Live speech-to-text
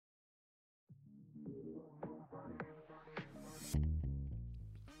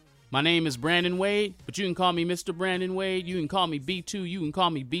My name is Brandon Wade, but you can call me Mr. Brandon Wade. You can call me B2. You can call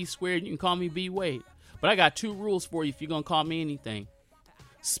me B squared. You can call me B Wade. But I got 2 rules for you if you're going to call me anything.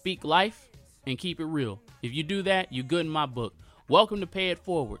 Speak life and keep it real. If you do that, you're good in my book. Welcome to Pay It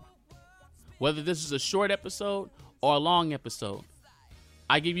Forward. Whether this is a short episode or a long episode,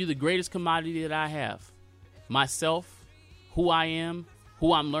 I give you the greatest commodity that I have. Myself, who I am,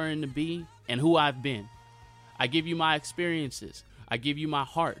 who I'm learning to be, and who I've been. I give you my experiences. I give you my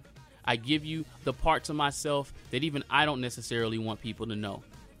heart. I give you the parts of myself that even I don't necessarily want people to know.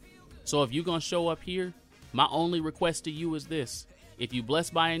 So if you're going to show up here, my only request to you is this. If you're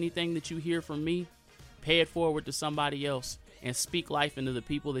blessed by anything that you hear from me, pay it forward to somebody else and speak life into the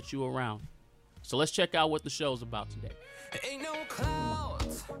people that you're around. So let's check out what the show's about today. Ain't no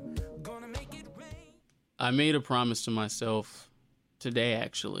clouds gonna make it rain. I made a promise to myself today,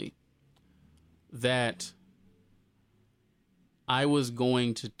 actually, that I was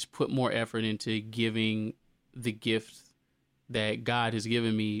going to put more effort into giving the gift that God has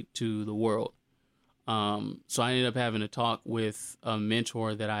given me to the world. So I ended up having a talk with a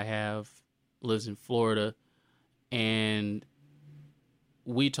mentor that I have, lives in Florida, and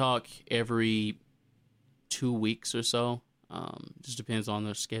we talk every 2 weeks or so. Just depends on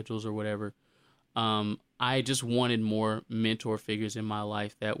their schedules or whatever. I just wanted more mentor figures in my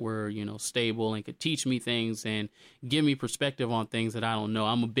life that were, stable and could teach me things and give me perspective on things that I don't know.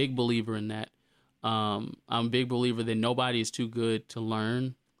 I'm a big believer in that. I'm a big believer that nobody is too good to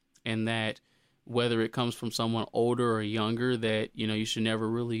learn, and that whether it comes from someone older or younger, that, you should never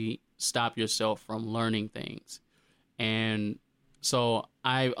really stop yourself from learning things. And so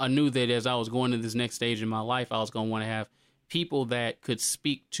I knew that as I was going to this next stage in my life, I was going to want to have people that could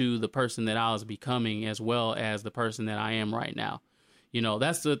speak to the person that I was becoming as well as the person that I am right now.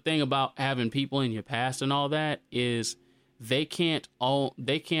 That's the thing about having people in your past and all that, is they can't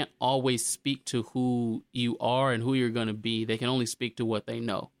always speak to who you are and who you're going to be. They can only speak to what they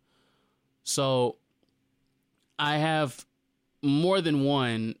know. So I have more than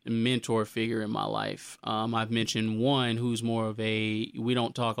one mentor figure in my life. I've mentioned one who's more of we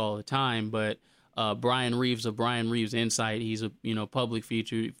don't talk all the time, but Brian Reeves of Brian Reeves Insight. He's a public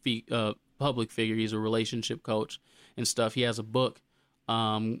figure. He's a relationship coach and stuff. He has a book.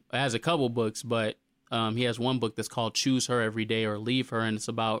 Has a couple books, but he has one book that's called Choose Her Every Day or Leave Her, and it's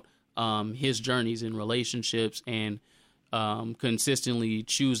about his journeys in relationships and consistently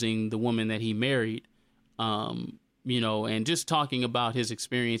choosing the woman that he married. And just talking about his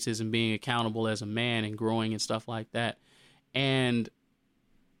experiences and being accountable as a man and growing and stuff like that. And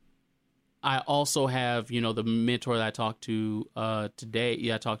I also have, the mentor that I talked to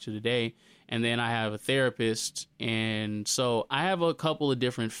today. And then I have a therapist. And so I have a couple of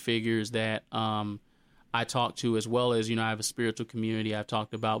different figures that I talk to, as well as, I have a spiritual community I've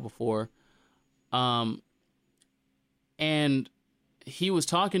talked about before. And he was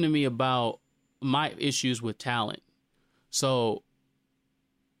talking to me about my issues with talent. So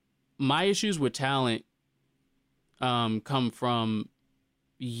my issues with talent come from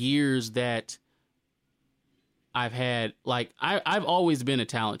years that I've had. Like, I've always been a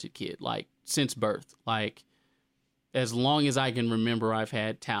talented kid, like since birth. Like, as long as I can remember, I've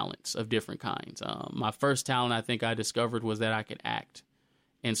had talents of different kinds. My first talent I think I discovered was that I could act.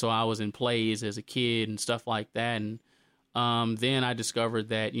 And so I was in plays as a kid and stuff like that. And then I discovered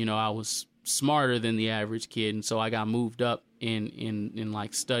that, I was smarter than the average kid, and so I got moved up in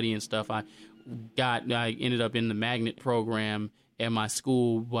like study and stuff. I ended up in the magnet program at my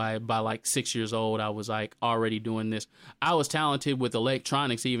school by like 6 years old. I was like already doing this. I was talented with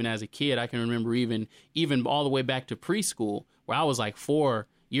electronics even as a kid. I can remember even all the way back to preschool, where I was like 4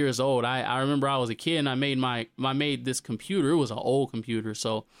 years old. I remember I was a kid and I made this computer. It was an old computer,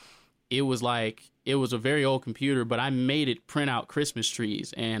 so it was a very old computer, but I made it print out Christmas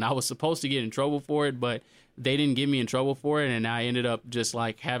trees, and I was supposed to get in trouble for it, but they didn't get me in trouble for it. And I ended up just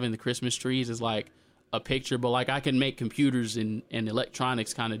like having the Christmas trees as like a picture, but like I could make computers and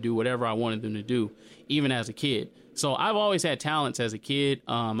electronics kind of do whatever I wanted them to do, even as a kid. So I've always had talents as a kid.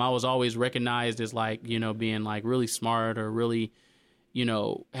 I was always recognized as like, being like really smart or really,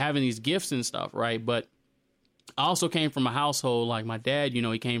 having these gifts and stuff. Right. But I also came from a household, like my dad,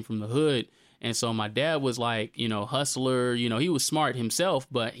 he came from the hood. And so my dad was like, hustler, he was smart himself,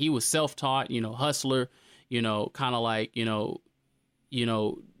 but he was self-taught, hustler, kind of like,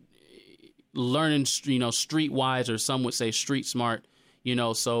 learning, streetwise, or some would say street smart,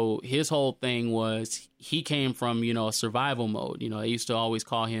 so his whole thing was he came from, a survival mode. They used to always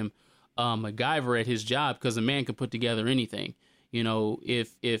call him MacGyver at his job because the man could put together anything.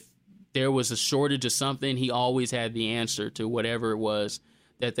 If there was a shortage of something, he always had the answer to whatever it was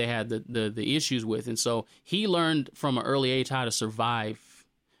that they had the issues with. And so he learned from an early age how to survive.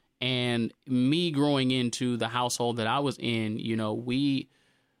 And me growing into the household that I was in, you know,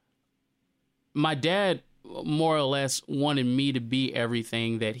 my dad more or less wanted me to be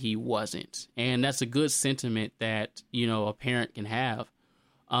everything that he wasn't. And that's a good sentiment that, you know, a parent can have.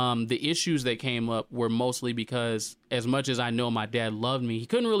 The issues that came up were mostly because, as much as I know my dad loved me, he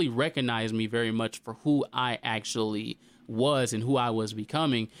couldn't really recognize me very much for who I actually was and who I was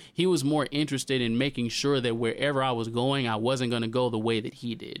becoming. He was more interested in making sure that wherever I was going, I wasn't going to go the way that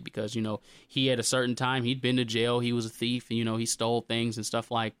he did, because, you know, he at a certain time, he'd been to jail. He was a thief, and, you know, he stole things and stuff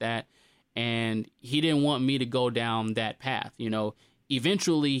like that. And he didn't want me to go down that path. You know,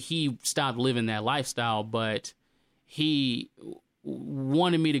 eventually he stopped living that lifestyle, but he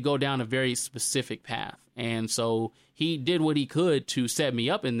wanted me to go down a very specific path. And so he did what he could to set me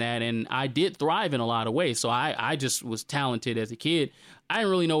up in that. And I did thrive in a lot of ways. So I just was talented as a kid. I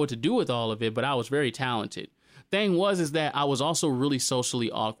didn't really know what to do with all of it, but I was very talented. Thing is that I was also really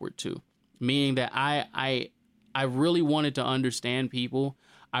socially awkward too, meaning that I really wanted to understand people.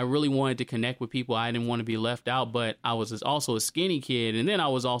 I really wanted to connect with people. I didn't want to be left out, but I was also a skinny kid. And then I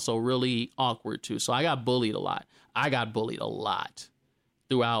was also really awkward too. So I got bullied a lot. I got bullied a lot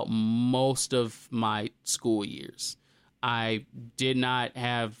throughout most of my school years. I did not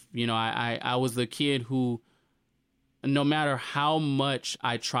have, you know, I was the kid who, no matter how much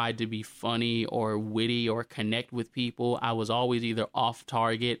I tried to be funny or witty or connect with people, I was always either off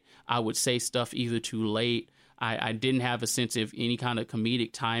target. I would say stuff either too late. I didn't have a sense of any kind of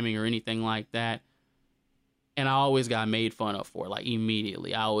comedic timing or anything like that. And I always got made fun of for it, like,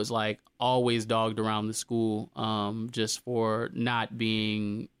 immediately. I was, like, always dogged around the school just for not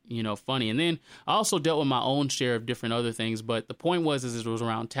being, you know, funny. And then I also dealt with my own share of different other things. But the point was it was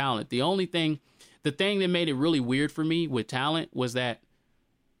around talent. The thing that made it really weird for me with talent was that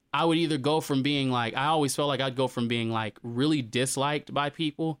I would either go from being, like, I always felt like I'd go from being, like, really disliked by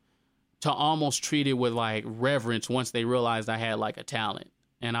people to almost treated with, like, reverence once they realized I had, like, a talent.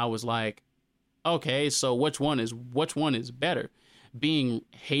 And I was like, okay, so which one is better? Being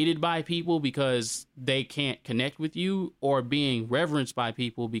hated by people because they can't connect with you, or being reverenced by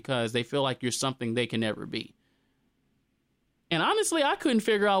people because they feel like you're something they can never be? And honestly, I couldn't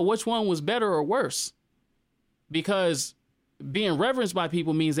figure out which one was better or worse, because being reverenced by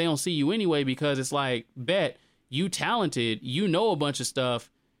people means they don't see you anyway, because it's like, bet, you talented, you know a bunch of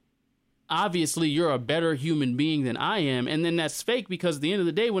stuff. Obviously, you're a better human being than I am. And then that's fake, because at the end of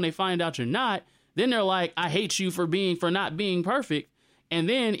the day, when they find out you're not, then they're like, I hate you for not being perfect. And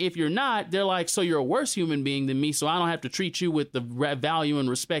then if you're not, they're like, so you're a worse human being than me, so I don't have to treat you with the value and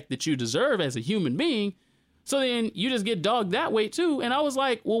respect that you deserve as a human being. So then you just get dogged that way too. And I was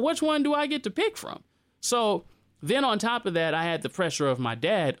like, well, which one do I get to pick from? So then on top of that, I had the pressure of my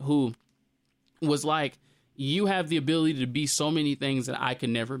dad, who was like, you have the ability to be so many things that I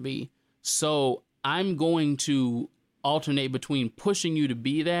can never be. So I'm going to alternate between pushing you to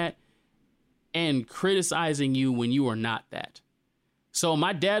be that and criticizing you when you are not that. So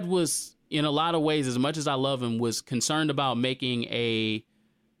my dad was, in a lot of ways, as much as I love him, was concerned about making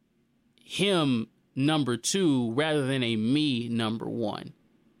him number two rather than a me number one.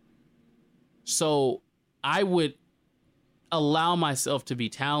 So I would allow myself to be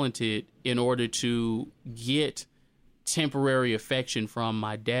talented in order to get temporary affection from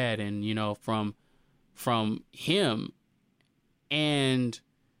my dad and, you know, from him. And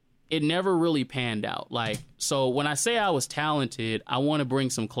it never really panned out. Like, so when I say I was talented, I want to bring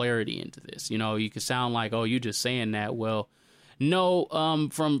some clarity into this. You know, you could sound like, oh, you just saying that. Well, no,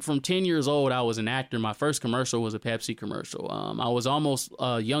 from 10 years old, I was an actor. My first commercial was a Pepsi commercial. I was almost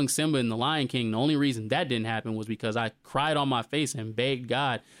young Simba in The Lion King. The only reason that didn't happen was because I cried on my face and begged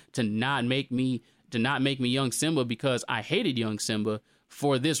God to not make me young Simba, because I hated young Simba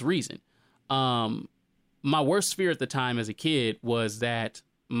for this reason. My worst fear at the time as a kid was that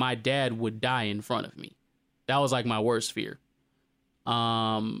my dad would die in front of me. That was like my worst fear.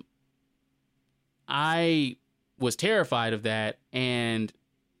 I was terrified of that. And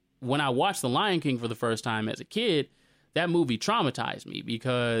when I watched The Lion King for the first time as a kid, that movie traumatized me,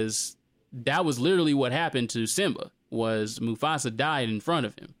 because that was literally what happened to Simba, was Mufasa died in front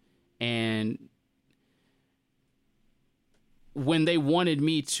of him. And when they wanted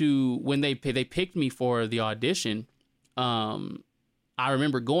me to, when they picked me for the audition, I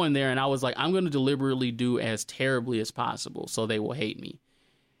remember going there and I was like, I'm going to deliberately do as terribly as possible so they will hate me.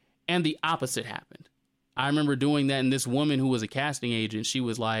 And the opposite happened. I remember doing that, and this woman who was a casting agent, she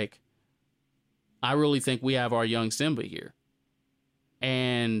was like, I really think we have our young Simba here.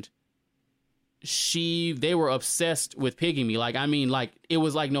 And they were obsessed with picking me. Like, I mean, like, it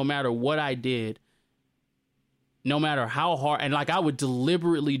was like no matter what I did, no matter how hard, and like I would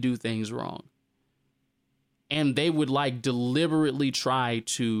deliberately do things wrong. And they would like deliberately try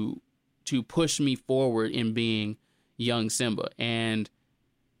to push me forward in being young Simba. And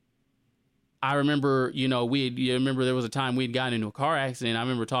I remember, you remember there was a time we'd gotten into a car accident. I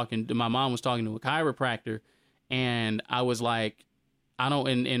remember my mom was talking to a chiropractor, and I was like, I don't,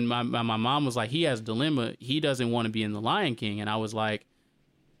 and my mom was like, he has a dilemma. He doesn't want to be in The Lion King. And I was like,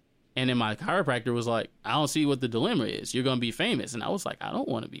 and then my chiropractor was like, I don't see what the dilemma is. You're going to be famous. And I was like, I don't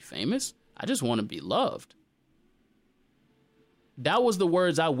want to be famous. I just want to be loved. That was the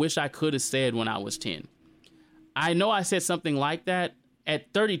words I wish I could have said when I was 10. I know I said something like that.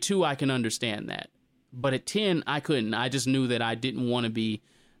 At 32, I can understand that. But at 10, I couldn't. I just knew that I didn't want to be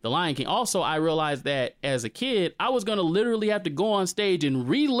The Lion King. Also, I realized that as a kid, I was going to literally have to go on stage and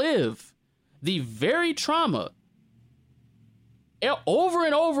relive the very trauma over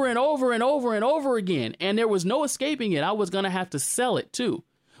and over and over and over and over again. And there was no escaping it. I was going to have to sell it too,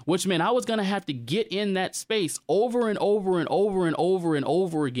 which meant I was going to have to get in that space over and over and over and over and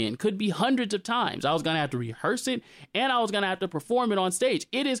over again. Could be hundreds of times. I was going to have to rehearse it, and I was going to have to perform it on stage.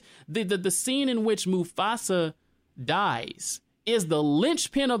 It is the scene in which Mufasa dies is the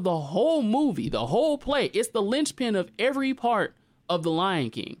linchpin of the whole movie, the whole play. It's the linchpin of every part of The Lion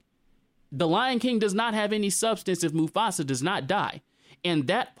King. The Lion King does not have any substance if Mufasa does not die. And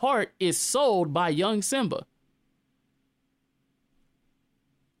that part is sold by young Simba.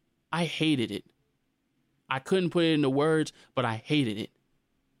 I hated it. I couldn't put it into words, but I hated it.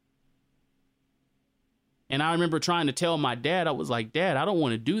 And I remember trying to tell my dad, I was like, Dad, I don't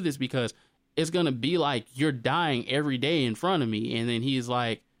want to do this because it's going to be like you're dying every day in front of me. And then he's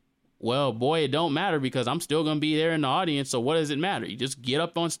like, well, boy, it don't matter because I'm still going to be there in the audience. So what does it matter? You just get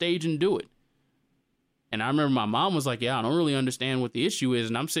up on stage and do it. And I remember my mom was like, yeah, I don't really understand what the issue is.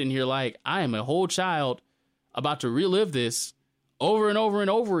 And I'm sitting here like, I am a whole child about to relive this over and over and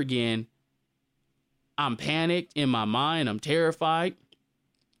over again. I'm panicked in my mind. I'm terrified.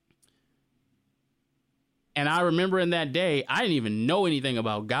 And I remember in that day, I didn't even know anything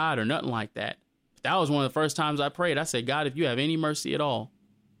about God or nothing like that. That was one of the first times I prayed. I said, God, if you have any mercy at all,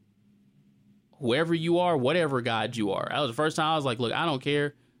 whoever you are, whatever God you are. That was the first time I was like, look, I don't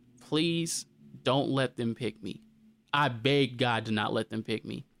care. Please don't let them pick me. I begged God to not let them pick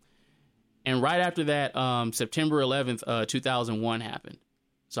me. And right after that, September 11th, 2001 happened.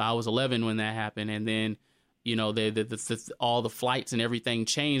 So I was 11 when that happened. And then, you know, all the flights and everything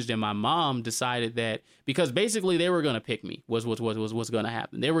changed. And my mom decided that because basically they were going to pick me was what's going to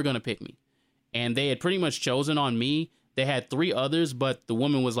happen. They were going to pick me. And they had pretty much chosen on me. They had 3 others, but the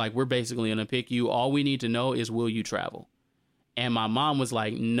woman was like, we're basically going to pick you. All we need to know is, will you travel? And my mom was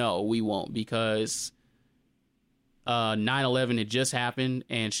like, no, we won't, because 9/11 had just happened.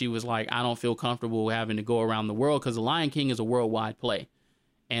 And she was like, I don't feel comfortable having to go around the world because The Lion King is a worldwide play.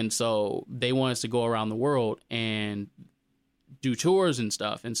 And so they want us to go around the world and do tours and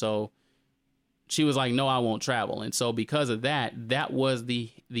stuff. And so she was like, no, I won't travel. And so because of that, that was the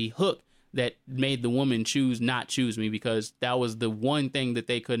hook that made the woman not choose me, because that was the one thing that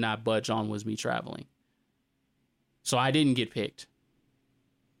they could not budge on, was me traveling. So I didn't get picked.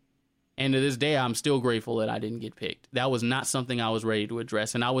 And to this day, I'm still grateful that I didn't get picked. That was not something I was ready to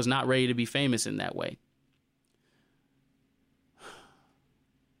address, and I was not ready to be famous in that way.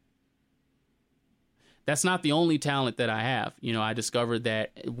 That's not the only talent that I have. You know, I discovered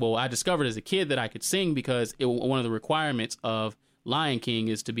as a kid that I could sing, because one of the requirements of Lion King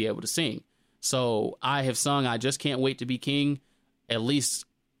is to be able to sing. So I have sung I Just Can't Wait to Be King at least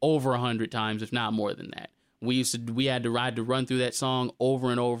over 100 times, if not more than that. We had to run through that song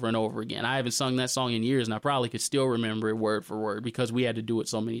over and over and over again. I haven't sung that song in years, and I probably could still remember it word for word because we had to do it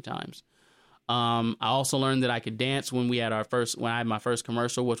so many times. I also learned that I could dance when I had my first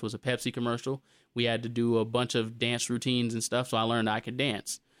commercial, which was a Pepsi commercial. We had to do a bunch of dance routines and stuff, so I learned I could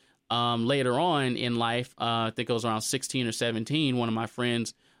dance. Later on in life, I think it was around 16 or 17, one of my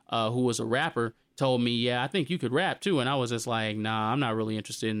friends who was a rapper told me, yeah, I think you could rap too. And I was just like, nah, I'm not really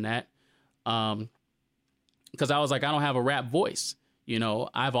interested in that. Because I was like, I don't have a rap voice. You know,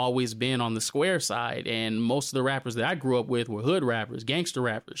 I've always been on the square side, and most of the rappers that I grew up with were hood rappers, gangster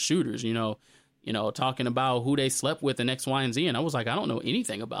rappers, shooters, you know, talking about who they slept with and X, Y, and Z. And I was like, I don't know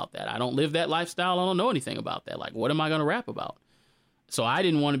anything about that. I don't live that lifestyle. I don't know anything about that. Like, what am I going to rap about? So I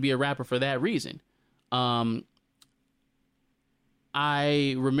didn't want to be a rapper for that reason. I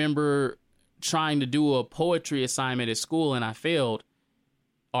remember trying to do a poetry assignment at school, and I failed,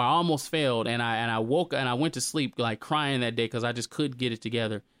 or I almost failed. And I woke and I went to sleep like crying that day because I just couldn't get it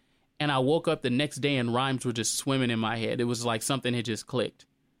together. And I woke up the next day and rhymes were just swimming in my head. It was like something had just clicked.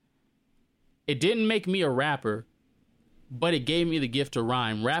 It didn't make me a rapper, but it gave me the gift to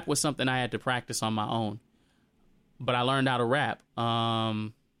rhyme. Rap was something I had to practice on my own, but I learned how to rap.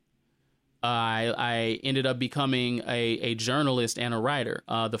 I ended up becoming a journalist and a writer.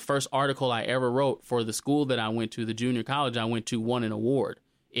 The first article I ever wrote for the school that I went to, the junior college I went to, won an award.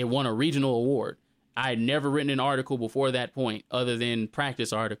 It won a regional award. I had never written an article before that point other than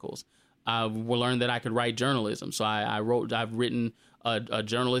practice articles. I learned that I could write journalism. So I've written a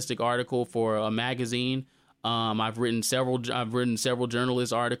journalistic article for a magazine. I've written several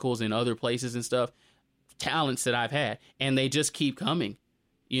journalist articles in other places and stuff. Talents that I've had, and they just keep coming.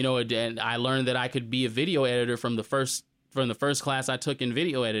 You know, and I learned that I could be a video editor from the first class I took in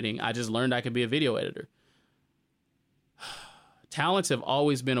video editing. I just learned I could be a video editor. Talents have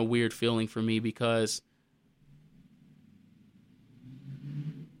always been a weird feeling for me because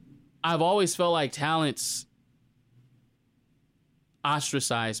I've always felt like talents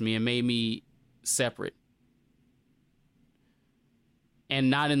ostracized me and made me separate. And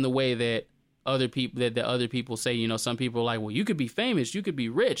not in the way that other people say. You know, some people are like, well, you could be famous, you could be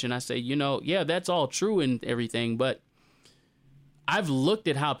rich. And I say, you know, yeah, that's all true and everything. But I've looked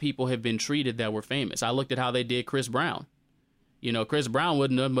at how people have been treated that were famous. I looked at how they did Chris Brown. You know, Chris Brown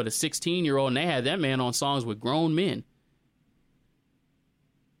wasn't nothing but a 16-year-old, and they had that man on songs with grown men.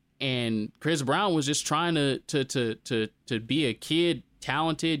 And Chris Brown was just trying to be a kid,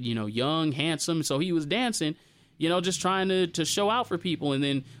 talented, you know, young, handsome. So he was dancing, you know, just trying to show out for people. And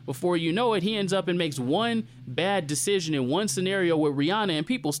then before you know it, he ends up and makes one bad decision in one scenario with Rihanna, and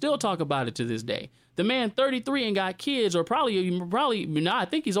people still talk about it to this day. The man 33 and got kids, or probably, no, I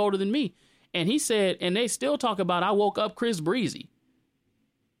think he's older than me. And he said, and they still talk about, I woke up Chris Breezy.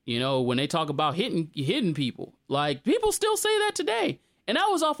 You know, when they talk about hitting people, like, people still say that today. And that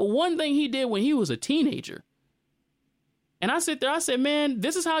was off of one thing he did when he was a teenager. And I sit there, I said, man,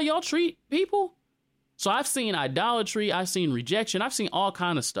 this is how y'all treat people? So I've seen idolatry, I've seen rejection, I've seen all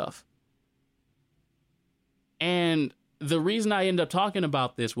kind of stuff. And the reason I ended up talking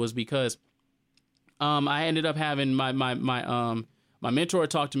about this was because I ended up having my mentor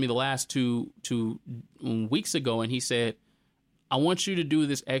talked to me the last two weeks ago, and he said, I want you to do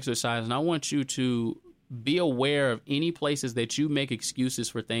this exercise, and I want you to be aware of any places that you make excuses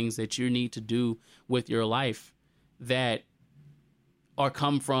for things that you need to do with your life that are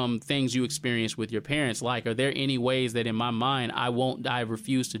come from things you experienced with your parents. Like, are there any ways that in my mind I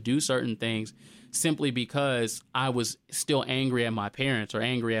refuse to do certain things simply because I was still angry at my parents or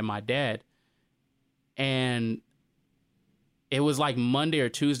angry at my dad? And it was like Monday or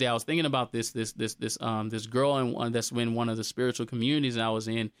Tuesday. I was thinking about this girl that's in one of the spiritual communities I was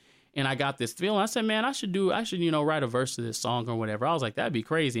in, and I got this feeling. I said, man, I should write a verse to this song or whatever. I was like, that'd be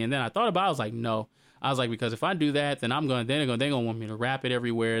crazy. And then I thought about it. I was like, no. I was like, because if I do that, then they're gonna want me to rap it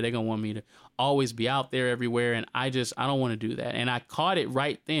everywhere. They're gonna want me to always be out there everywhere, and I don't want to do that. And I caught it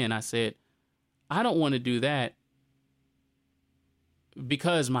right then. I said, I don't want to do that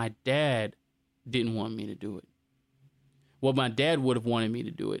because my dad didn't want me to do it. Well, my dad would have wanted me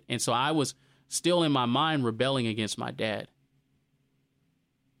to do it. And so I was still in my mind rebelling against my dad.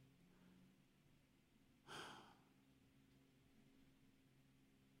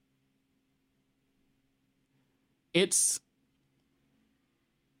 It's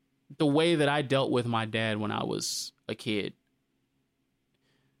the way that I dealt with my dad when I was a kid.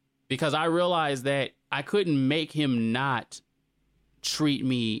 Because I realized that I couldn't make him not treat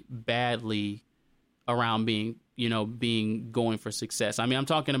me badly around going for success. I mean, I'm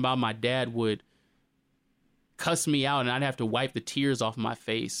talking about my dad would cuss me out and I'd have to wipe the tears off my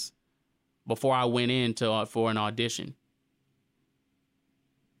face before I went in for an audition.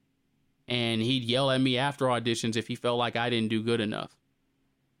 And he'd yell at me after auditions if he felt like I didn't do good enough.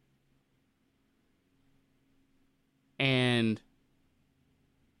 And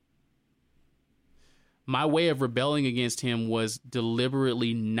my way of rebelling against him was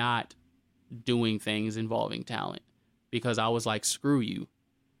deliberately not doing things involving talent, because I was like, screw you.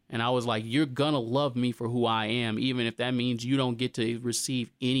 And I was like, you're gonna love me for who I am, even if that means you don't get to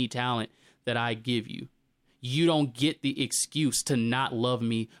receive any talent that I give you. You don't get the excuse to not love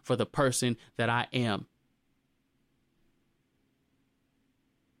me for the person that I am.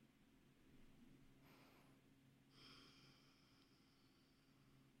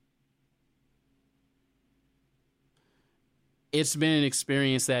 It's been an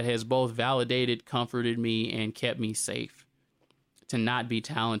experience that has both validated, comforted me, and kept me safe. To not be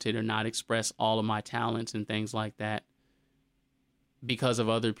talented or not express all of my talents and things like that because of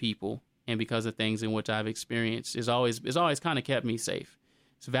other people and because of things in which I've experienced is always kind of kept me safe.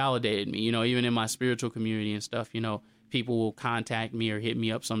 It's validated me, even in my spiritual community and stuff, people will contact me or hit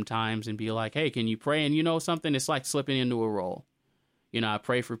me up sometimes and be like, hey, can you pray? And something, it's like slipping into a role. I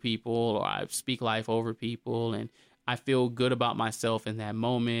pray for people or I speak life over people and I feel good about myself in that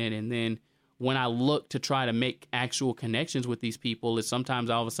moment. And then when I look to try to make actual connections with these people, is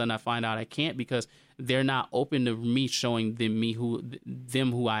sometimes all of a sudden I find out I can't because they're not open to me showing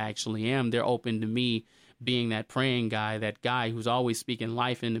them who I actually am. They're open to me being that praying guy, that guy who's always speaking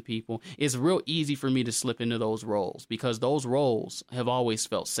life into people. It's real easy for me to slip into those roles because those roles have always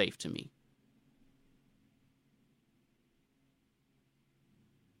felt safe to me.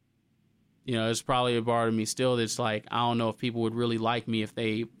 It's probably a part of me still that's like, I don't know if people would really like me if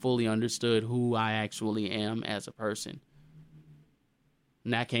they fully understood who I actually am as a person.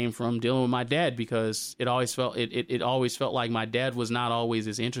 And that came from dealing with my dad because it always felt like my dad was not always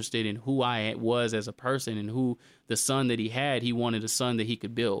as interested in who I was as a person and who the son that he had. He wanted a son that he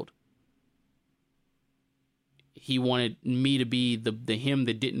could build. He wanted me to be the him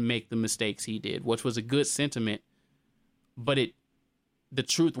that didn't make the mistakes he did, which was a good sentiment. But the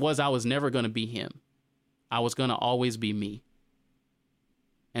truth was I was never going to be him. I was going to always be me.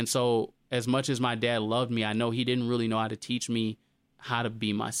 And so as much as my dad loved me, I know he didn't really know how to teach me how to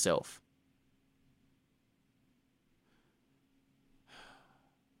be myself.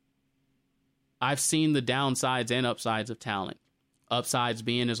 I've seen the downsides and upsides of talent. Upsides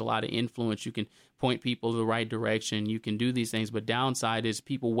being there's a lot of influence. You can point people to the right direction. You can do these things. But downside is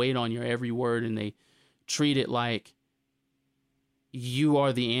people wait on your every word and they treat it like you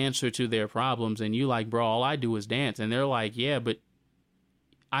are the answer to their problems. And you like, bro, all I do is dance. And they're like, yeah, but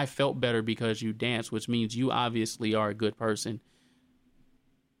I felt better because you dance, which means you obviously are a good person.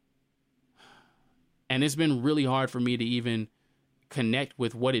 And it's been really hard for me to even connect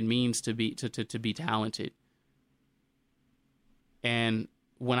with what it means to be talented. And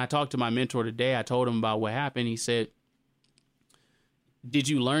when I talked to my mentor today, I told him about what happened. He said, did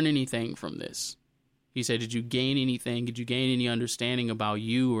you learn anything from this? He said, did you gain anything? Did you gain any understanding about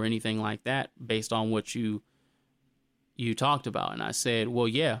you or anything like that based on what you talked about? And I said, well,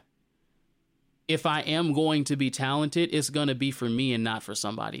 yeah. If I am going to be talented, it's going to be for me and not for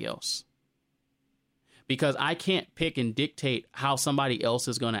somebody else. Because I can't pick and dictate how somebody else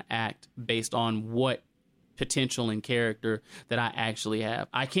is going to act based on what potential and character that I actually have.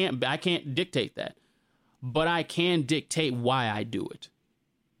 I can't dictate that, but I can dictate why I do it.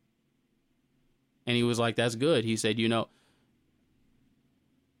 And he was like, that's good. He said,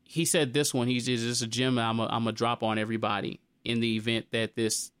 he said this one, he's just a gem I'm a drop on everybody in the event that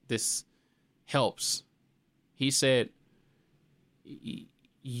this helps. He said,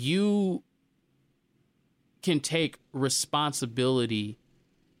 you can take responsibility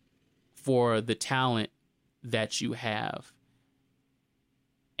for the talent that you have.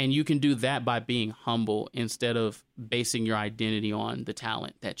 And you can do that by being humble instead of basing your identity on the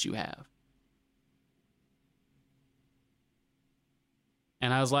talent that you have.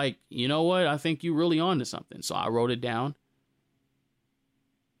 And I was like, you know what? I think you're really onto something. So I wrote it down.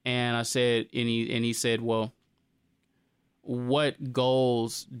 And I said, and he said, well, what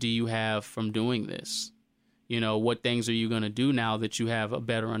goals do you have from doing this? What things are you going to do now that you have a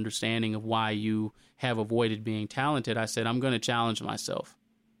better understanding of why you have avoided being talented? I said, I'm going to challenge myself.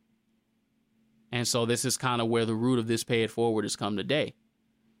 And so this is kind of where the root of this Pay It Forward has come today.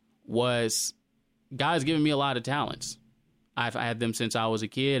 Was God's given me a lot of talents. I've had them since I was a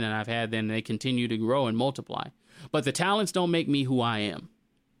kid, and I've had them, and they continue to grow and multiply. But the talents don't make me who I am.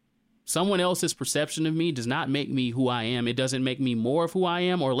 Someone else's perception of me does not make me who I am. It doesn't make me more of who I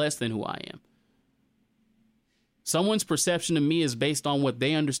am or less than who I am. Someone's perception of me is based on what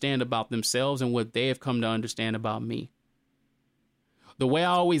they understand about themselves and what they have come to understand about me. The way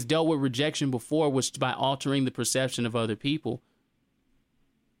I always dealt with rejection before was by altering the perception of other people.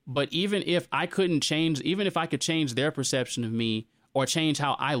 But even if I could change their perception of me or change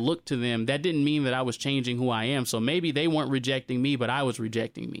how I look to them, that didn't mean that I was changing who I am. So maybe they weren't rejecting me, but I was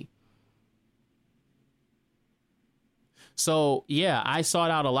rejecting me. So, yeah, I sought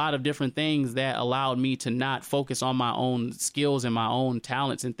out a lot of different things that allowed me to not focus on my own skills and my own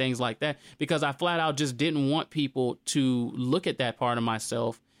talents and things like that, because I flat out just didn't want people to look at that part of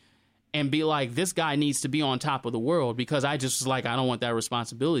myself and be like, this guy needs to be on top of the world, because I just was like, I don't want that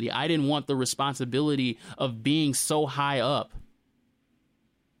responsibility. I didn't want the responsibility of being so high up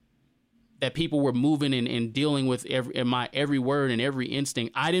that people were moving and dealing with my every word and every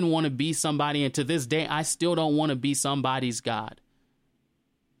instinct. I didn't want to be somebody, and to this day, I still don't want to be somebody's God.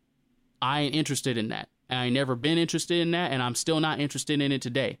 I ain't interested in that. And I ain't never been interested in that, and I'm still not interested in it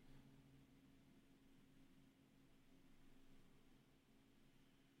today.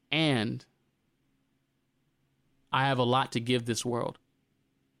 And I have a lot to give this world.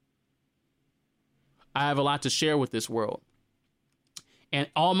 I have a lot to share with this world. And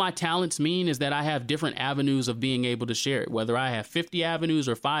all my talents mean is that I have different avenues of being able to share it, whether I have 50 avenues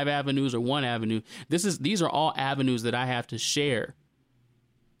or 5 avenues or 1 avenue. These are all avenues that I have to share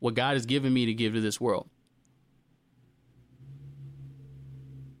what God has given me to give to this world.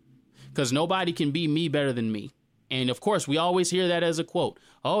 Because nobody can be me better than me. And of course, we always hear that as a quote.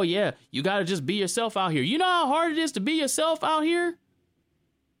 Oh, yeah, you got to just be yourself out here. You know how hard it is to be yourself out here?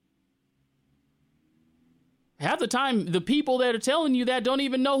 Half the time, the people that are telling you that don't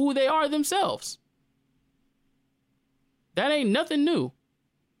even know who they are themselves. That ain't nothing new.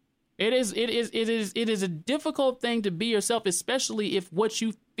 It is a difficult thing to be yourself, especially if what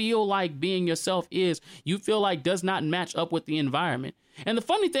you feel like being yourself you feel like does not match up with the environment. And the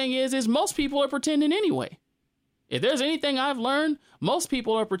funny thing is most people are pretending anyway. If there's anything I've learned, most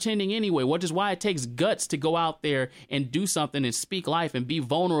people are pretending anyway, which is why it takes guts to go out there and do something and speak life and be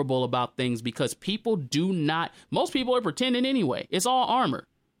vulnerable about things, because most people are pretending anyway. It's all armor.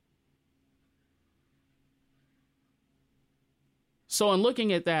 So in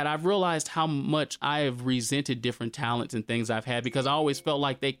looking at that, I've realized how much I have resented different talents and things I've had, because I always felt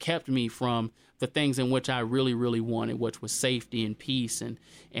like they kept me from the things in which I really, really wanted, which was safety and peace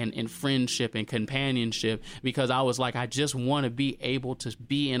and friendship and companionship, because I was like, I just want to be able to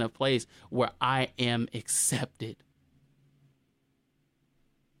be in a place where I am accepted.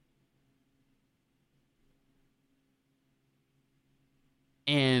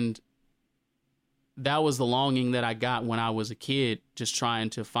 And that was the longing that I got when I was a kid, just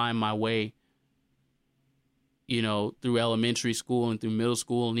trying to find my way, through elementary school and through middle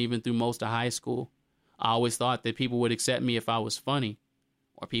school and even through most of high school. I always thought that people would accept me if I was funny,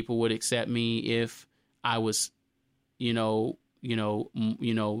 or people would accept me if I was, one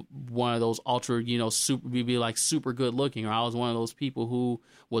of those ultra, super good looking, or I was one of those people who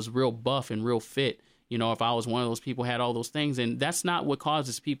was real buff and real fit. If I was one of those people who had all those things. And that's not what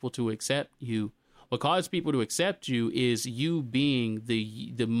causes people to accept you. What causes people to accept you is you being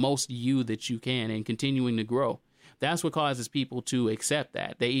the most you that you can and continuing to grow. That's what causes people to accept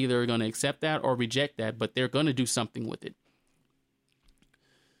that. They either are going to accept that or reject that, but they're going to do something with it.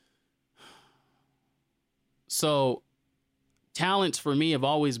 So talents for me have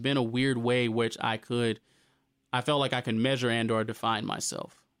always been a weird way which I felt like I could measure and or define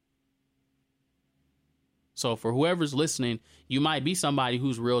myself. So for whoever's listening, you might be somebody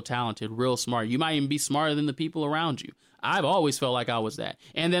who's real talented, real smart. You might even be smarter than the people around you. I've always felt like I was that.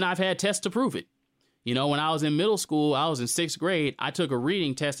 And then I've had tests to prove it. When I was in middle school, I was in 6th grade, I took a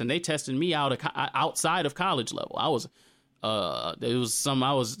reading test and they tested me outside of college level. I was in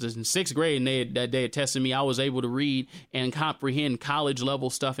 6th grade and they had tested me. I was able to read and comprehend college level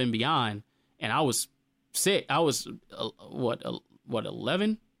stuff and beyond. And I was sick. I was,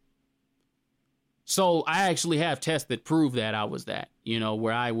 11? So I actually have tests that prove that I was that,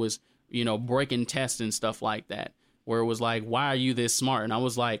 where I was, breaking tests and stuff like that, where it was like, why are you this smart? And I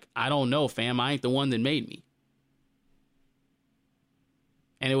was like, I don't know, fam. I ain't the one that made me.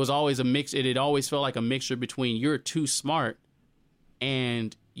 And it was always a mix. It always felt like a mixture between you're too smart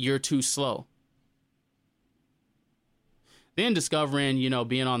and you're too slow. Then discovering,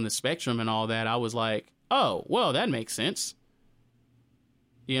 being on the spectrum and all that, I was like, oh, well, that makes sense.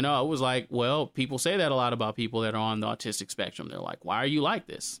 It was like, well, people say that a lot about people that are on the autistic spectrum. They're like, why are you like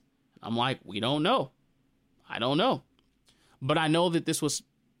this? I'm like, we don't know. I don't know. But I know that this was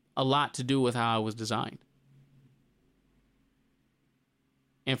a lot to do with how I was designed.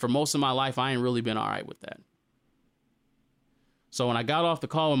 And for most of my life, I ain't really been all right with that. So when I got off the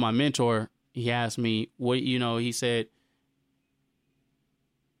call with my mentor, he asked me, he said,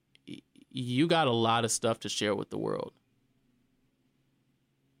 you got a lot of stuff to share with the world.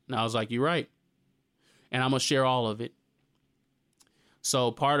 And I was like, you're right. And I'm going to share all of it. So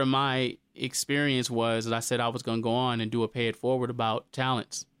part of my experience was that I said I was going to go on and do a pay it forward about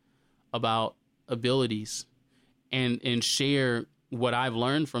talents, about abilities, and share what I've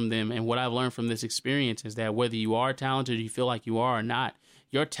learned from them. And what I've learned from this experience is that whether you are talented or you feel like you are or not,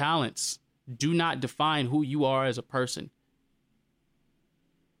 your talents do not define who you are as a person.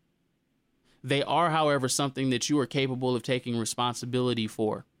 They are, however, something that you are capable of taking responsibility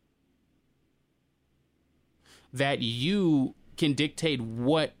for. That you can dictate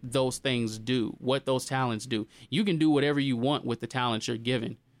what those things do, what those talents do. You can do whatever you want with the talents you're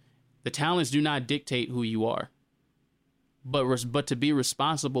given. The talents do not dictate who you are. But to be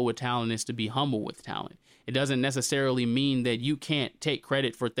responsible with talent is to be humble with talent. It doesn't necessarily mean that you can't take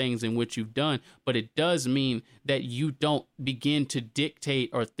credit for things in which you've done, but it does mean that you don't begin to dictate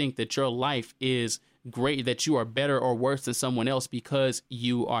or think that your life is great, that you are better or worse than someone else because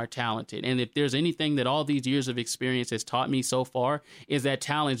you are talented. And if there's anything that all these years of experience has taught me so far, is that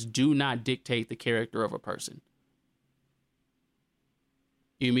talents do not dictate the character of a person.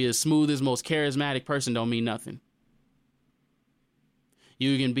 You can be the smoothest, most charismatic person, don't mean nothing.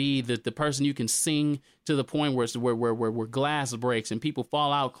 You can be the person, you can sing to the point where glass breaks and people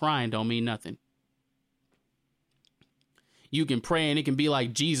fall out crying, don't mean nothing. You can pray and it can be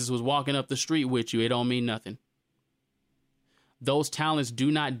like Jesus was walking up the street with you. It don't mean nothing. Those talents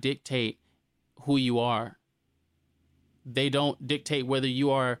do not dictate who you are. They don't dictate whether you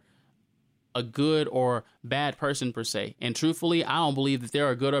are a good or bad person per se. And truthfully, I don't believe that there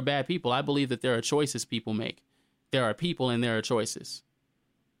are good or bad people. I believe that there are choices people make. There are people and there are choices.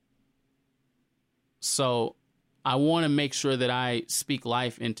 So I want to make sure that I speak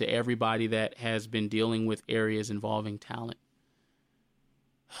life into everybody that has been dealing with areas involving talent.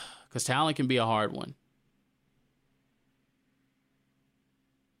 Because talent can be a hard one.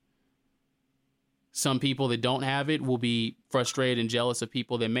 Some people that don't have it will be frustrated and jealous of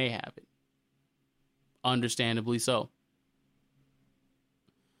people that may have it. Understandably so.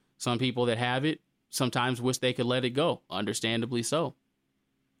 Some people that have it sometimes wish they could let it go. Understandably so.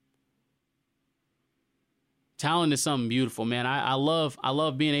 Talent is something beautiful, man. I love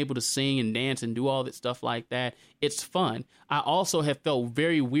being able to sing and dance and do all that stuff like that. It's fun. I also have felt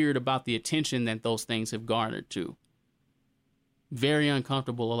very weird about the attention that those things have garnered too. Very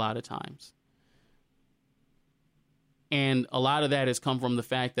uncomfortable a lot of times. And a lot of that has come from the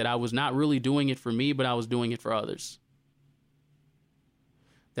fact that I was not really doing it for me, but I was doing it for others.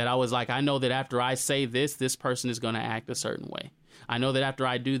 That I was like, I know that after I say this, this person is going to act a certain way. I know that after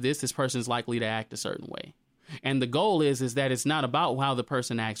I do this, this person is likely to act a certain way. And the goal is that it's not about how the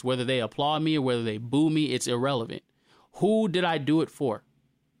person acts, whether they applaud me or whether they boo me, it's irrelevant. Who did I do it for?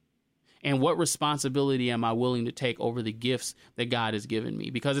 And what responsibility am I willing to take over the gifts that God has given me?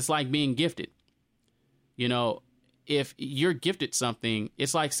 Because it's like being gifted. You know, if you're gifted something,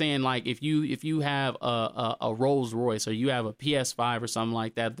 it's like saying, like, if you have a Rolls Royce or you have a PS5 or something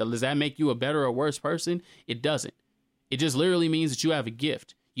like that, does that make you a better or worse person? It doesn't. It just literally means that you have a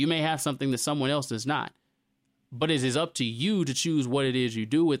gift. You may have something that someone else does not. But it is up to you to choose what it is you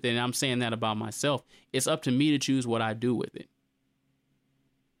do with it. And I'm saying that about myself. It's up to me to choose what I do with it.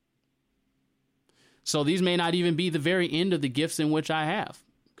 So these may not even be the very end of the gifts in which I have.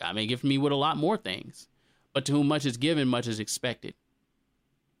 God may gift me with a lot more things. But to whom much is given, much is expected.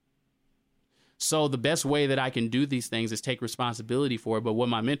 So the best way that I can do these things is take responsibility for it. But what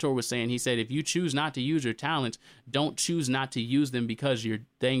my mentor was saying, he said, if you choose not to use your talents, don't choose not to use them because you're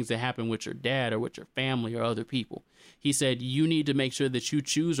things that happen with your dad or with your family or other people. He said, you need to make sure that you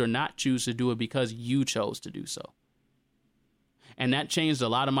choose or not choose to do it because you chose to do so. And that changed a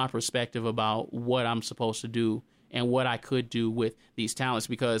lot of my perspective about what I'm supposed to do and what I could do with these talents,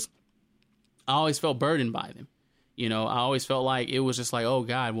 because I always felt burdened by them. You know, I always felt like it was just like, oh,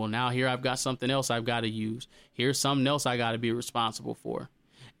 God, well, now here I've got something else I've got to use. Here's something else I got to be responsible for.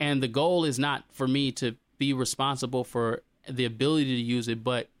 And the goal is not for me to be responsible for the ability to use it,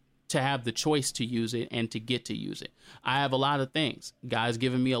 but to have the choice to use it and to get to use it. I have a lot of things. God's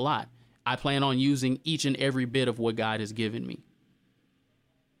given me a lot. I plan on using each and every bit of what God has given me.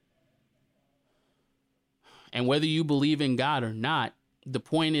 And whether you believe in God or not, the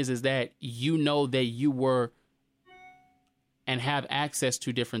point is that you know that you were and have access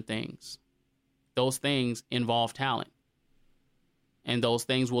to different things. Those things involve talent. And those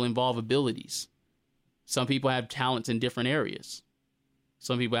things will involve abilities. Some people have talents in different areas.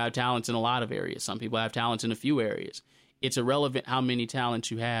 Some people have talents in a lot of areas. Some people have talents in a few areas. It's irrelevant how many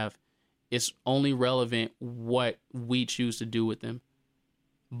talents you have. It's only relevant what we choose to do with them.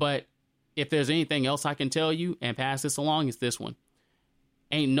 But if there's anything else I can tell you and pass this along, it's this one.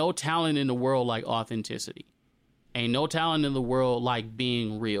 Ain't no talent in the world like authenticity. Ain't no talent in the world like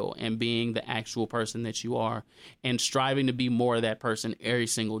being real and being the actual person that you are and striving to be more of that person every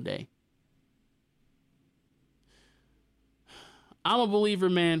single day. I'm a believer,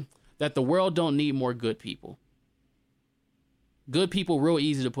 man, that the world don't need more good people. Good people real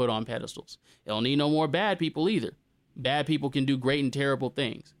easy to put on pedestals. It don't need no more bad people either. Bad people can do great and terrible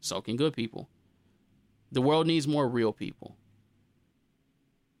things. So can good people. The world needs more real people.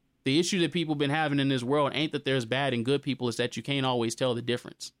 The issue that people been having in this world ain't that there's bad and good people, it's that you can't always tell the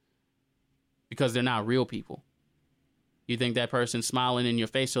difference because they're not real people. You think that person's smiling in your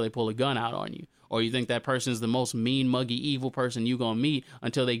face till they pull a gun out on you. Or you think that person's the most mean, muggy, evil person you gonna meet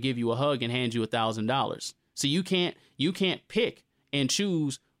until they give you a hug and hand you $1,000. So you can't pick and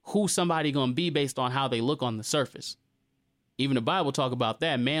choose who somebody gonna be based on how they look on the surface. Even the Bible talk about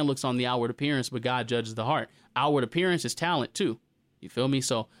that. Man looks on the outward appearance, but God judges the heart. Outward appearance is talent too. You feel me?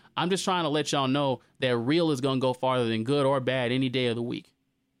 So I'm just trying to let y'all know that real is gonna go farther than good or bad any day of the week.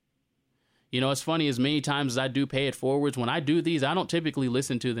 You know, it's funny, as many times as I do pay it forwards, when I do these, I don't typically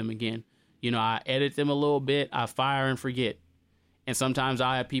listen to them again. You know, I edit them a little bit, I fire and forget. And sometimes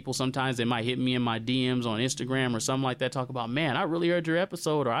I have people, sometimes they might hit me in my DMs on Instagram or something like that, talk about, man, I really heard your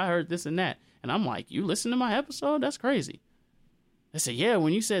episode, or I heard this and that. And I'm like, you listen to my episode? That's crazy. They say, yeah,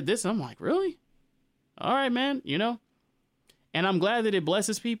 when you said this, I'm like, really? All right, man, you know. And I'm glad that it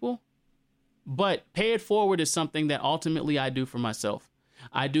blesses people. But pay it forward is something that ultimately I do for myself.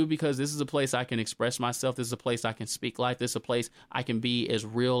 I do because this is a place I can express myself. This is a place I can speak life. This is a place I can be as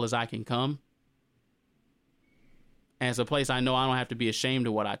real as I can come. And it's a place I know I don't have to be ashamed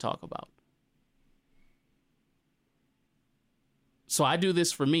of what I talk about. So I do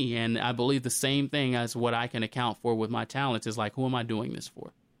this for me, and I believe the same thing as what I can account for with my talents is like, who am I doing this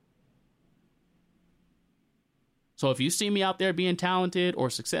for? So if you see me out there being talented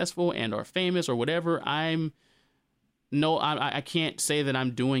or successful and or famous or whatever, I can't say that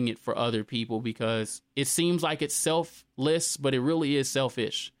I'm doing it for other people, because it seems like it's selfless, but it really is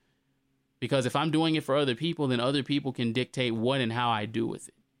selfish. Because if I'm doing it for other people, then other people can dictate what and how I do with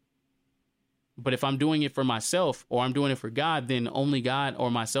it. But if I'm doing it for myself, or I'm doing it for God, then only God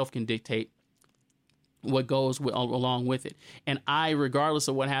or myself can dictate what goes along with it. And I, regardless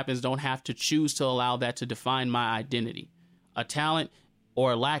of what happens, don't have to choose to allow that to define my identity. A talent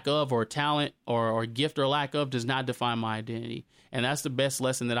or lack of, or talent or gift or lack of, does not define my identity. And that's the best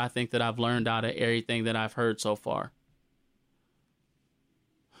lesson that I think that I've learned out of everything that I've heard so far.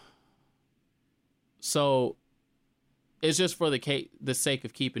 So it's just for the sake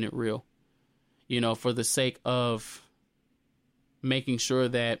of keeping it real, you know, for the sake of making sure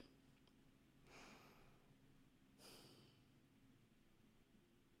that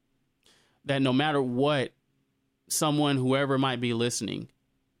no matter what, someone, whoever might be listening,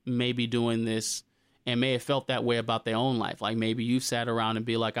 may be doing this and may have felt that way about their own life. Like maybe you sat around and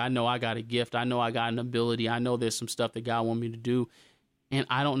be like, I know I got a gift. I know I got an ability. I know there's some stuff that God wants me to do. And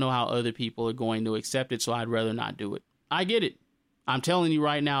I don't know how other people are going to accept it, so I'd rather not do it. I get it. I'm telling you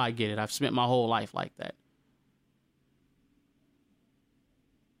right now, I get it. I've spent my whole life like that.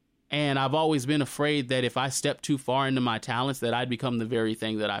 And I've always been afraid that if I stepped too far into my talents, that I'd become the very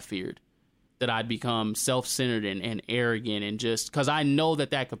thing that I feared. That I'd become self-centered and arrogant, and just because I know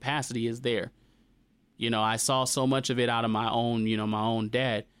that capacity is there. You know, I saw so much of it out of my own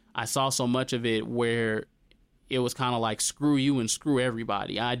dad. I saw so much of it where it was kind of like, screw you and screw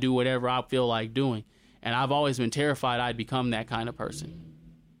everybody. I do whatever I feel like doing. And I've always been terrified I'd become that kind of person.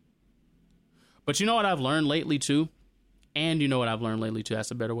 But you know what I've learned lately too?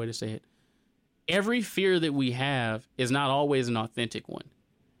 That's a better way to say it. Every fear that we have is not always an authentic one.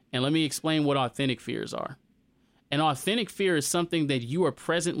 And let me explain what authentic fears are. An authentic fear is something that you are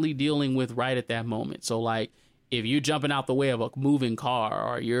presently dealing with right at that moment. So like if you're jumping out the way of a moving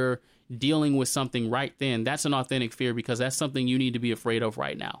car, or you're dealing with something right then, that's an authentic fear, because that's something you need to be afraid of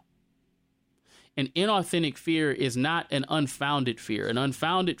right now. An inauthentic fear is not an unfounded fear. An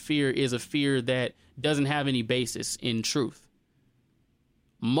unfounded fear is a fear that doesn't have any basis in truth.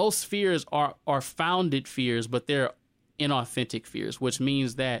 Most fears are founded fears, but they're inauthentic fears, which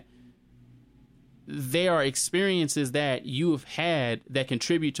means that they are experiences that you have had that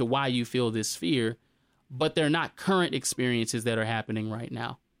contribute to why you feel this fear, but they're not current experiences that are happening right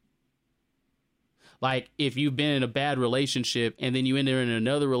now. Like if you've been in a bad relationship and then you enter in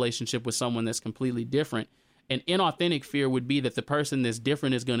another relationship with someone that's completely different, an inauthentic fear would be that the person that's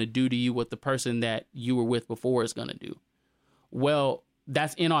different is going to do to you what the person that you were with before is going to do. Well,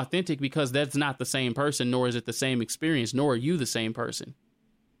 that's inauthentic because that's not the same person, nor is it the same experience, nor are you the same person.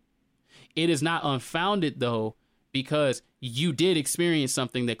 It is not unfounded, though, because you did experience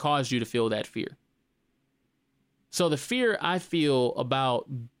something that caused you to feel that fear. So the fear I feel about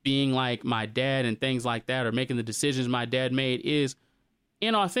being like my dad and things like that, or making the decisions my dad made, is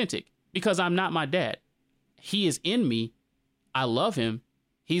inauthentic because I'm not my dad. He is in me. I love him.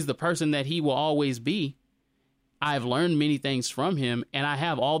 He's the person that he will always be. I've learned many things from him, and I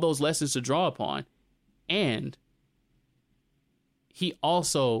have all those lessons to draw upon. And he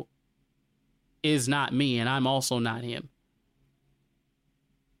also is not me, and I'm also not him.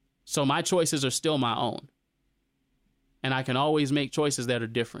 So my choices are still my own. And I can always make choices that are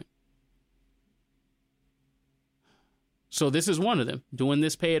different. So this is one of them. Doing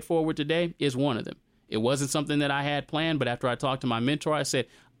this Pay It Forward today is one of them. It wasn't something that I had planned, but after I talked to my mentor, I said,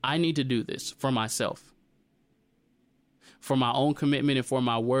 I need to do this for myself, for my own commitment and for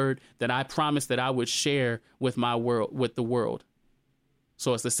my word that I promised that I would share with the world.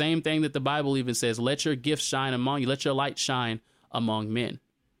 So it's the same thing that the Bible even says, let your gifts shine among you, let your light shine among men.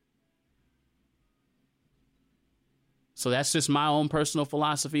 So that's just my own personal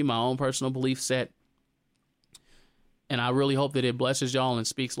philosophy, my own personal belief set. And I really hope that it blesses y'all and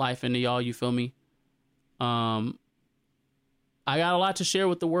speaks life into y'all. You feel me? I got a lot to share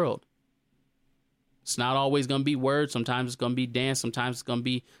with the world. It's not always going to be words. Sometimes it's going to be dance. Sometimes it's going to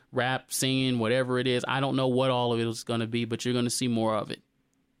be rap, singing, whatever it is. I don't know what all of it is going to be, but you're going to see more of it.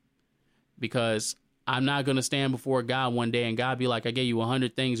 Because I'm not going to stand before God one day and God be like, I gave you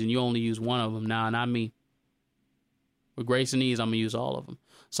 100 things and you only use one of them. Nah, not me. With grace and ease, I'm going to use all of them.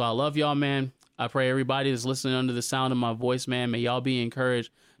 So I love y'all, man. I pray everybody that's listening under the sound of my voice, man, may y'all be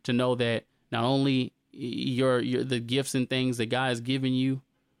encouraged to know that not only the gifts and things that God has given you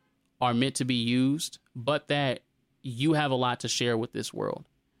are meant to be used, but that you have a lot to share with this world.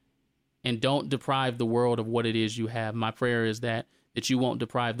 And don't deprive the world of what it is you have. My prayer is that you won't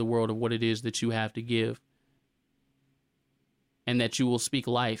deprive the world of what it is that you have to give. And that you will speak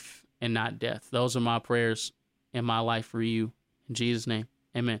life and not death. Those are my prayers in my life for you. In Jesus' name,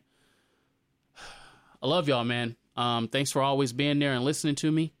 amen. I love y'all, man. Thanks for always being there and listening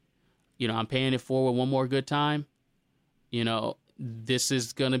to me. You know, I'm paying it forward one more good time. You know, this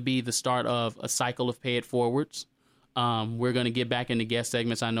is going to be the start of a cycle of Pay It Forwards. We're going to get back into guest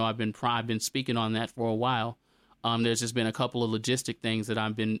segments. I know I've been speaking on that for a while. There's just been a couple of logistic things that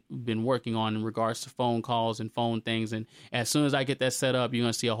I've been working on in regards to phone calls and phone things. And as soon as I get that set up, you're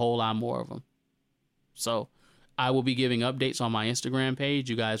going to see a whole lot more of them. So I will be giving updates on my Instagram page.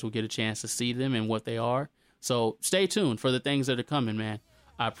 You guys will get a chance to see them and what they are. So stay tuned for the things that are coming, man.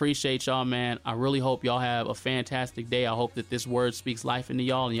 I appreciate y'all, man. I really hope y'all have a fantastic day. I hope that this word speaks life into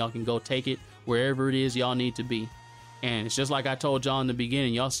y'all and y'all can go take it wherever it is y'all need to be. And it's just like I told y'all in the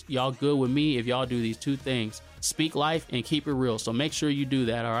beginning, y'all good with me if y'all do these two things. Speak life and keep it real. So make sure you do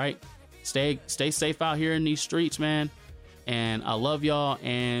that, all right? Stay safe out here in these streets, man. And I love y'all.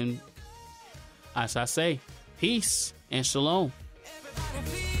 And as I say, peace and shalom.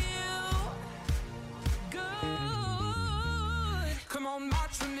 Come on,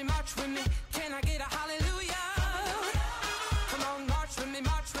 march with me, march with me. Can I get a